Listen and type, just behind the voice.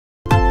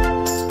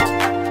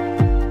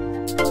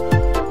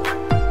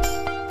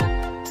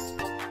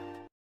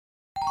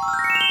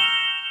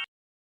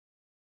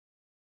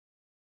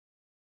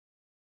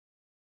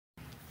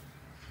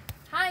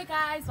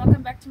guys,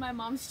 welcome back to my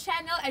mom's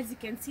channel. As you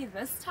can see,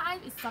 this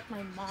time it's not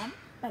my mom,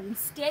 but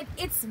instead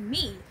it's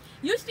me.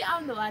 Usually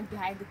I'm the one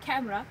behind the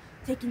camera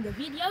taking the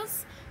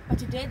videos, but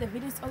today the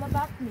video is all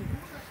about me.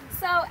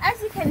 So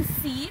as you can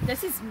see,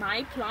 this is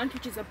my plant,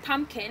 which is a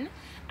pumpkin.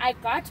 I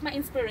got my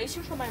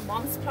inspiration from my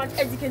mom's plant.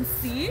 As you can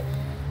see,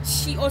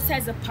 she also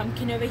has a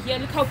pumpkin over here.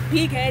 Look how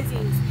big hers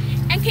is.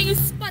 And can you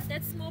spot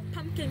that small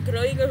pumpkin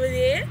growing over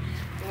there?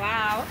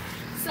 Wow.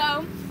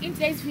 So in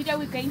today's video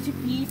we're going to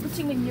be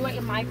putting manure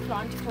in my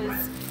plant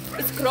because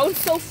it's grown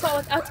so far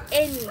without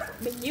any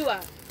manure.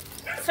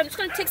 So I'm just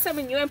going to take some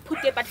manure and put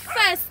there, but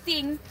first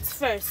things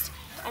first,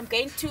 I'm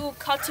going to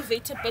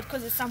cultivate a bit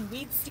because there's some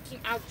weeds sticking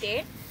out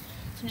there.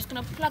 So I'm just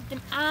going to pluck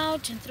them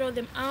out and throw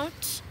them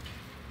out.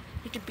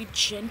 Need to be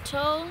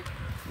gentle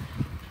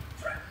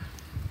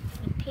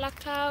and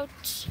pluck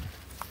out.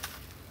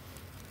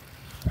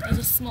 There's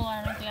a small one.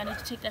 I don't think I need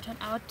to take that one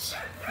out.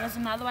 There's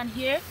another one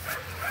here.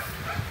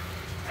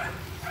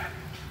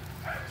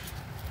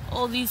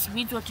 All these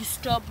weeds were to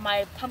stop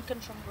my pumpkin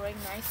from growing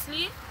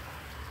nicely.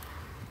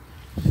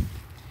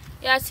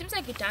 Yeah, it seems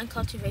like we're done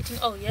cultivating.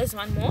 Oh, here's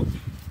one more.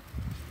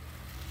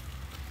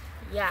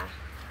 Yeah,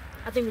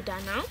 I think we're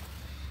done now.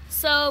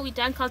 So we're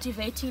done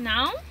cultivating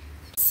now.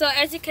 So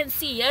as you can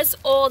see, here's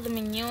all the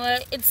manure.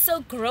 It's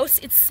so gross.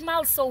 It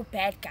smells so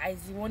bad, guys.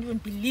 You won't even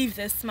believe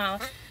the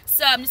smell.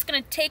 So I'm just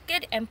gonna take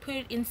it and put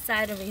it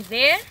inside over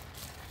there.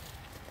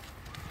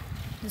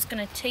 I'm just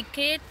gonna take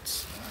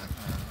it.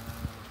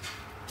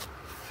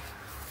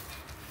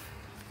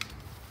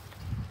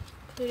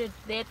 Put it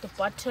there at the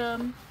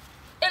bottom.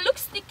 It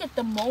looks thick at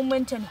the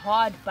moment and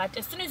hard, but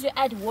as soon as you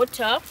add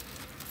water,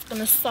 it's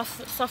gonna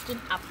soften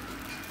up.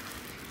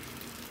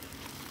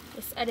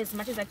 Just add as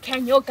much as I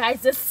can. Yo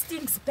guys, this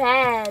stinks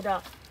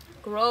bad.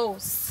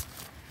 Gross.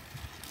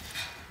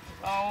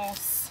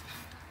 Gross.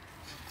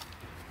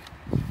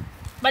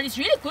 But it's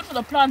really good for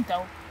the plant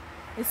though.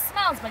 It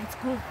smells, but it's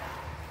good.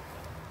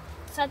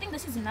 So I think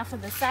this is enough for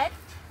this side.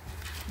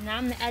 Now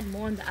I'm gonna add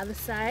more on the other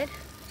side.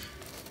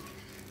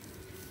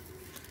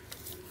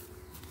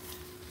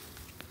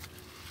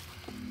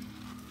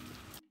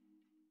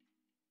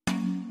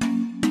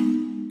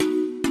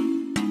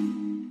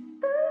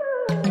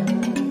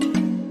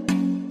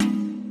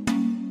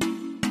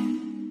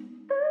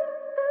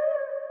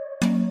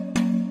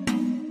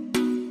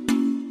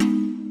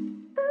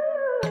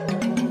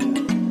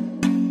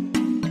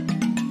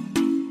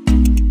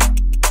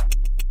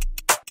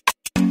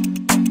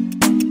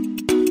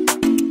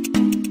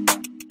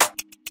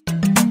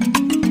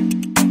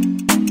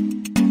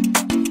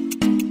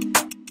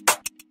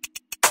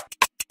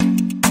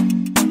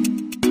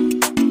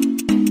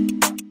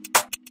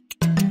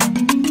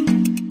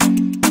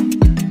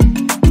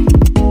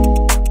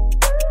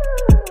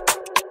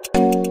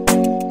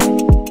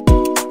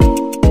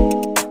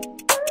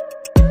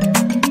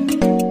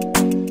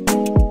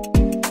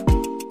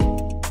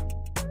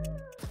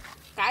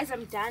 Guys,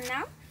 I'm done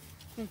now.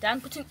 I'm done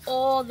putting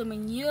all the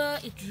manure.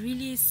 It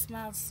really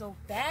smells so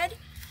bad,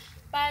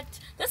 but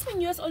this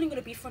manure is only going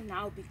to be for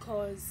now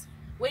because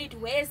when it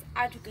wears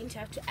out we're going to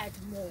have to add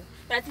more.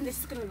 But I think this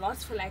is going to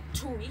last for like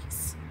 2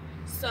 weeks,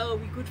 so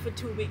we're good for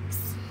 2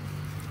 weeks.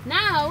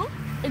 Now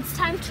it's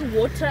time to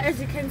water. As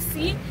you can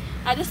see,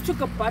 I just took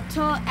a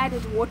bottle,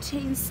 added water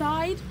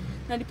inside.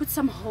 Now I put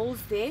some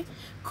holes there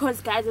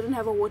because guys, I don't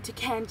have a water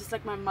can just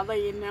like my mother,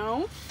 you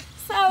know.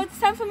 So it's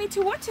time for me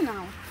to water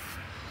now.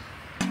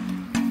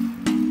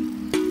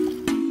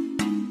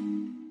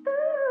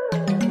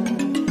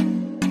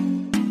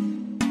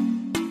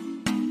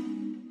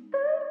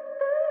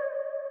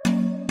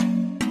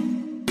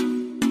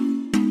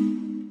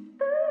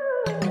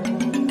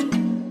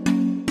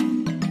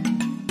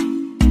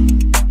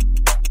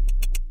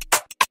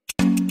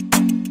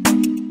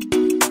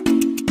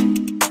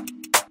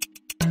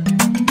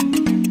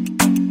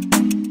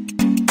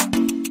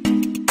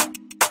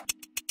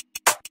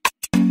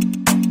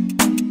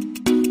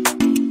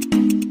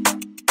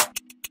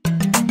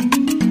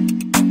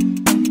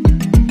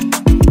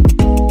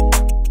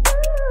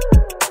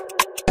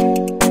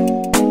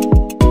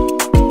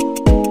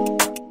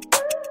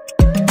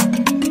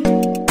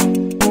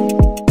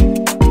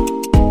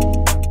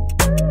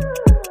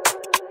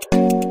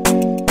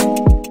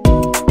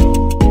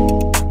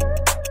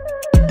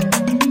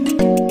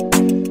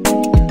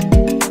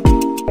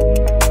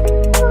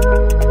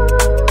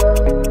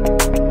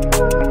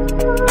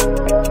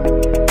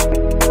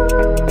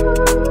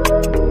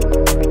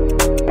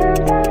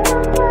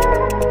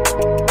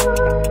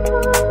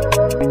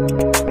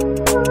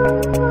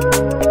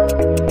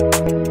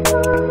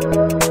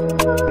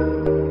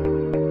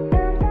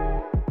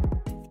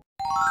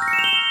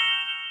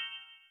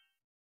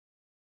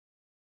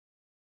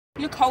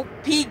 Look how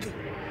big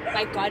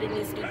my garden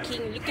is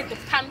looking. Look at the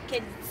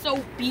pumpkin, it's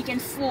so big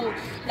and full.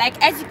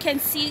 Like as you can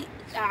see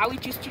how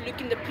it used to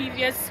look in the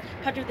previous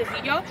part of the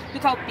video,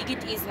 look how big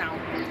it is now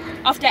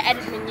after I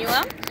added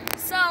manure.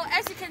 So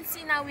as you can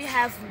see now we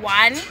have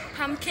one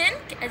pumpkin.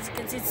 As you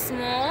can see it's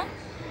small.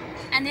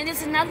 And then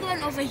there's another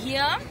one over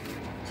here.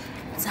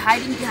 It's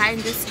hiding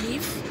behind this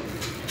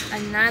leaf.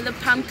 Another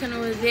pumpkin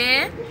over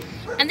there.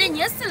 And then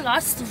here's the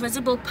last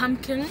visible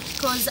pumpkin,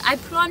 because I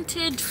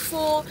planted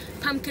 4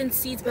 pumpkin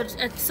seeds, but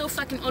so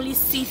far I can only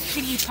see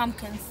 3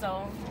 pumpkins.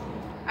 So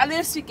at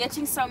least we're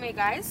getting somewhere,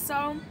 guys.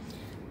 So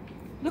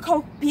look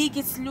how big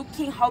it's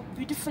looking, how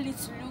beautiful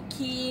it's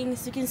looking.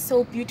 It's looking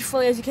so beautiful.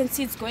 As you can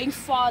see, it's going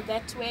far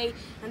that way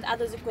and the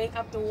others are going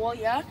up the wall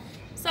here.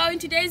 So in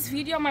today's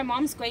video, my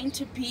mom's going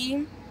to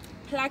be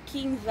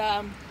plucking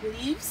the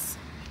leaves,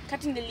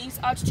 cutting the leaves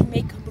out to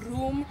make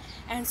room,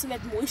 and so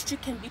that moisture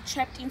can be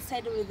trapped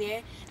inside over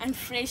there and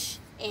fresh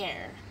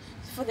air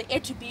for the air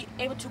to be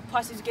able to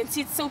pass. As you can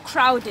see, it's so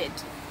crowded.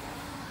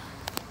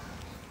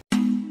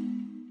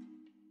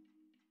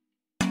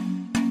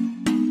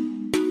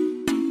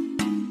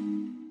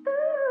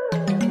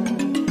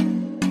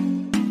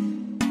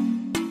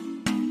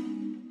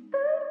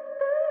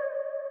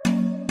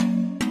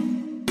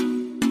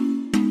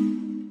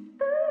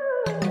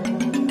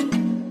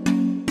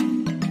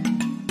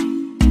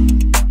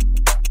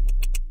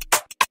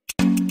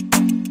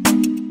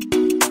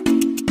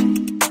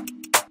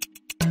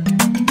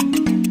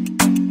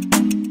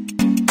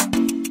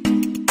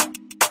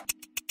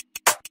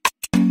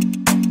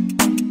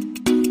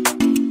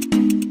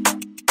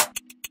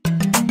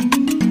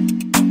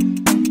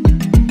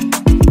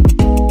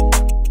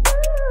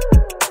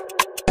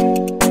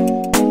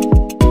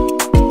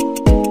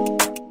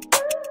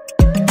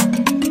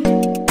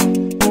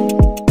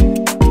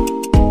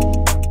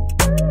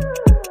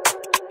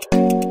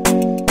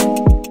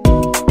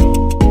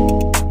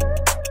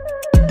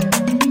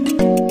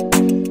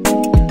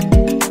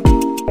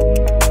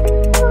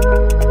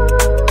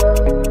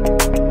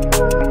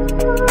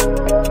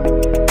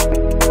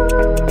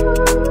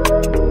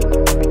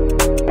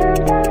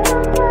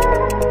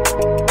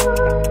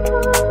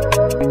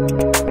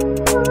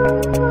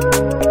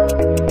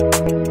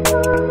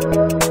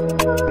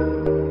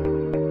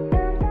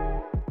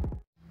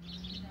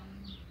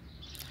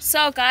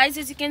 So guys,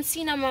 as you can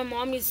see now, my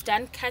mom is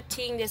done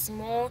cutting. There's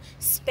more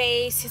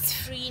space, it's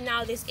free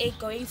now, there's air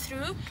going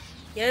through.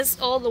 Here's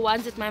all the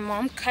ones that my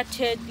mom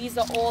cutted. These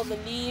are all the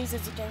leaves,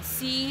 as you can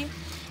see.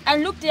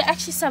 And look, there are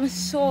actually some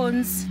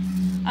thorns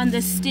on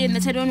the stem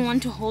that I don't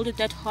want to hold it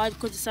that hard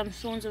because there's some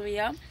thorns over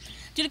here.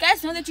 Do you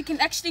guys know that you can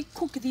actually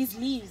cook these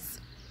leaves?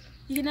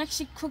 You can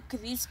actually cook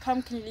these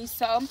pumpkin leaves.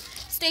 So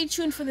stay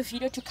tuned for the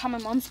video to come. My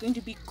mom's going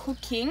to be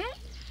cooking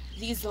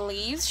these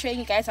leaves, showing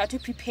you guys how to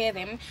prepare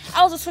them.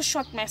 I was also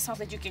shocked myself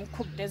that you can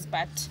cook this,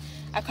 but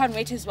I can't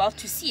wait as well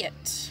to see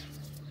it.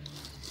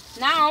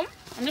 Now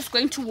I'm just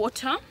going to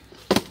water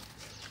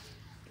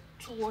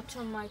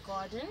my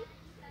garden.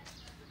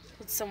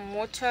 Put some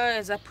water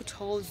as I put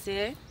holes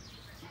there,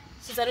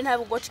 since I don't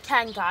have a water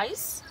can,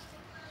 guys.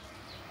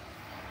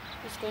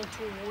 Just going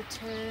to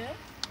water.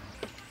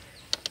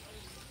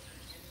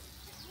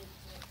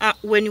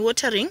 When you're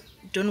watering,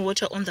 don't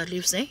water on the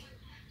leaves, eh?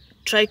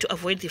 Try to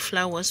avoid the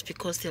flowers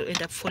because they'll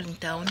end up falling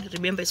down.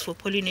 Remember, it's for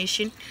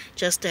pollination.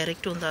 Just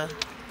direct on the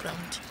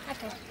ground.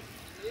 Okay.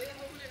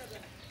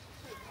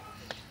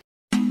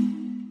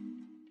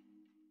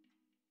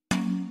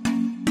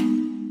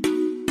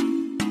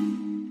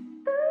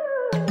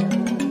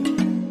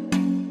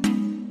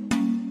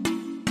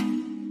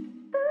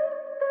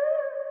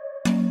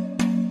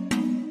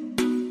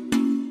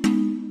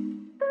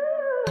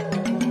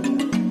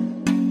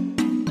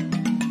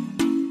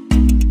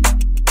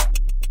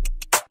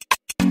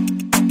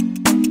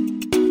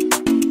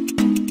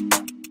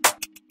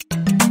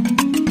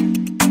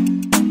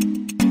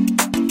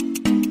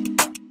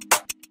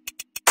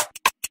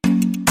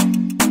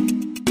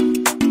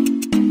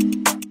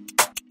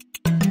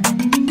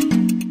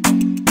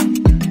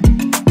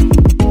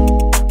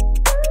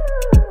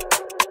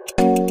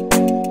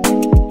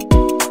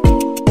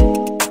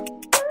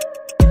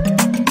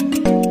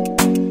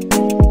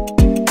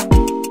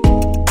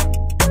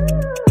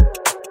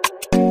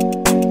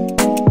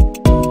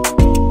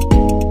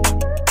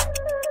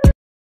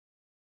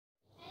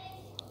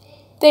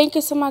 Thank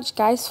you so much,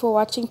 guys, for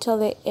watching till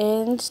the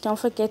end. Don't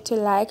forget to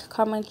like,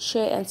 comment,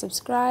 share and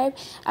subscribe,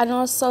 and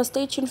also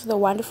stay tuned for the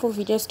wonderful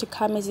videos to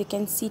come. As you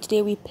can see,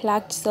 today we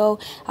plucked, so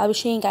I'll be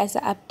showing you guys the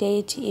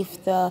update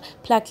if the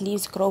plucked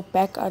leaves grow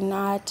back or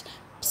not.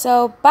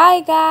 So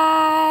bye,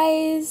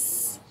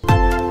 guys.